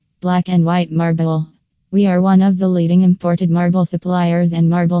Black and white marble. We are one of the leading imported marble suppliers and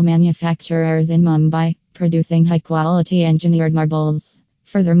marble manufacturers in Mumbai, producing high quality engineered marbles.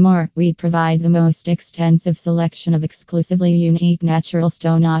 Furthermore, we provide the most extensive selection of exclusively unique natural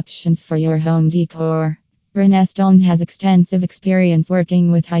stone options for your home decor. Renestone has extensive experience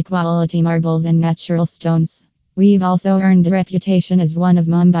working with high quality marbles and natural stones. We've also earned a reputation as one of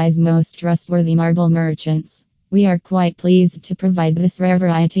Mumbai's most trustworthy marble merchants. We are quite pleased to provide this rare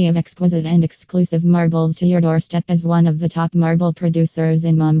variety of exquisite and exclusive marbles to your doorstep as one of the top marble producers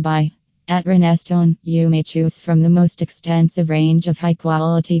in Mumbai. At Renestone, you may choose from the most extensive range of high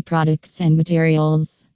quality products and materials.